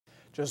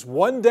Just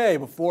one day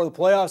before the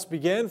playoffs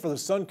begin for the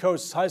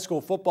Suncoast High School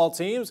football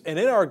teams, and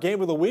in our Game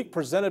of the Week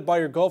presented by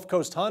your Gulf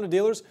Coast Honda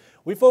dealers,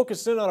 we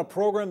focused in on a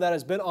program that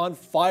has been on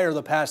fire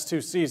the past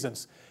 2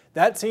 seasons.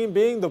 That team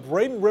being the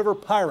Braden River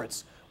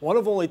Pirates, one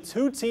of only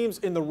 2 teams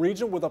in the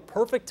region with a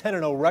perfect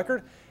 10-0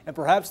 record, and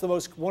perhaps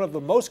one of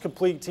the most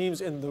complete teams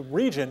in the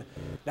region,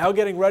 now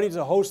getting ready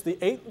to host the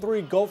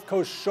 8-3 Gulf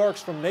Coast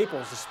Sharks from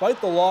Naples.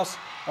 Despite the loss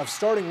of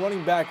starting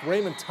running back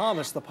Raymond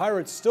Thomas, the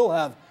Pirates still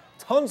have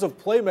tons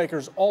of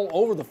playmakers all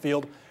over the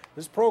field.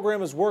 This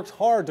program has worked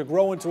hard to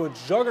grow into a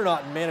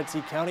juggernaut in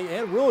Manatee County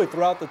and really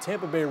throughout the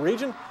Tampa Bay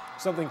region,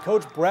 something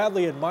Coach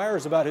Bradley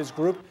admires about his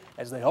group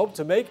as they hope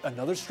to make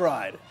another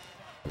stride.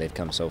 They've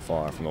come so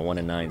far from a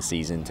 1-9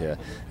 season to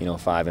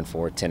 5-4,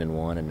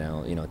 10-1, and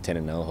now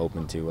 10-0,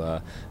 hoping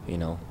to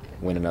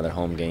win another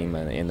home game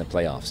in the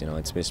playoffs.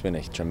 It's been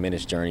a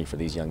tremendous journey for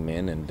these young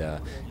men,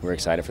 and we're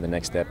excited for the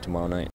next step tomorrow night.